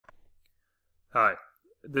Hi,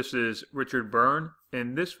 this is Richard Byrne.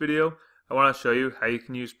 In this video, I want to show you how you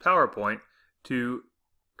can use PowerPoint to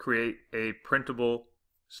create a printable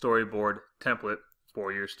storyboard template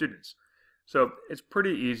for your students. So it's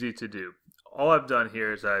pretty easy to do. All I've done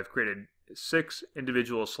here is I've created 6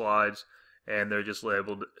 individual slides, and they're just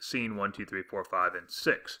labeled scene 1, 2, 3, 4, 5, and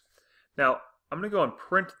 6. Now, I'm going to go and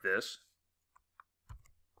print this,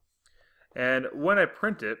 and when I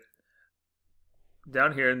print it,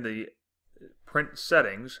 down here in the print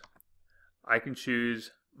settings, I can choose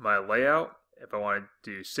my layout. If I want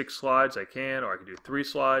to do 6 slides, I can, or I can do 3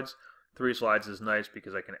 slides. 3 slides is nice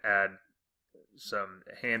because I can add some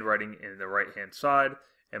handwriting in the right hand side,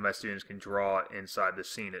 and my students can draw inside the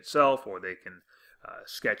scene itself, or they can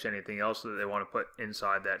sketch anything else that they want to put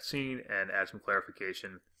inside that scene and add some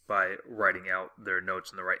clarification by writing out their notes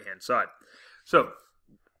on the right hand side. So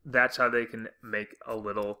that's how they can make a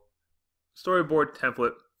little storyboard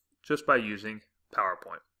template just by using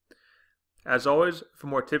PowerPoint. As always, for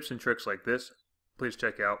more tips and tricks like this, please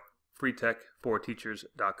check out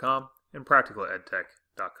freetech4teachers.com and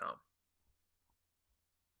practicaledtech.com.